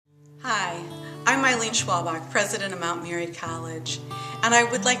Eileen Schwalbach, President of Mount Mary College, and I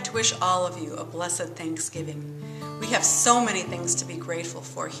would like to wish all of you a blessed Thanksgiving. We have so many things to be grateful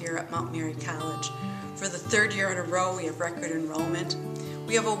for here at Mount Mary College. For the third year in a row, we have record enrollment.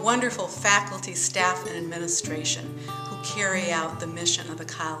 We have a wonderful faculty, staff, and administration who carry out the mission of the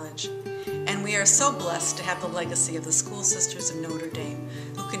college. And we are so blessed to have the legacy of the School Sisters of Notre Dame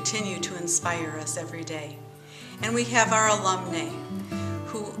who continue to inspire us every day. And we have our alumni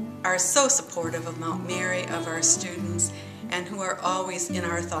who are so supportive of Mount Mary, of our students, and who are always in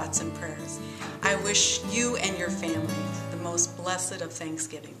our thoughts and prayers. I wish you and your family the most blessed of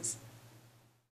Thanksgivings.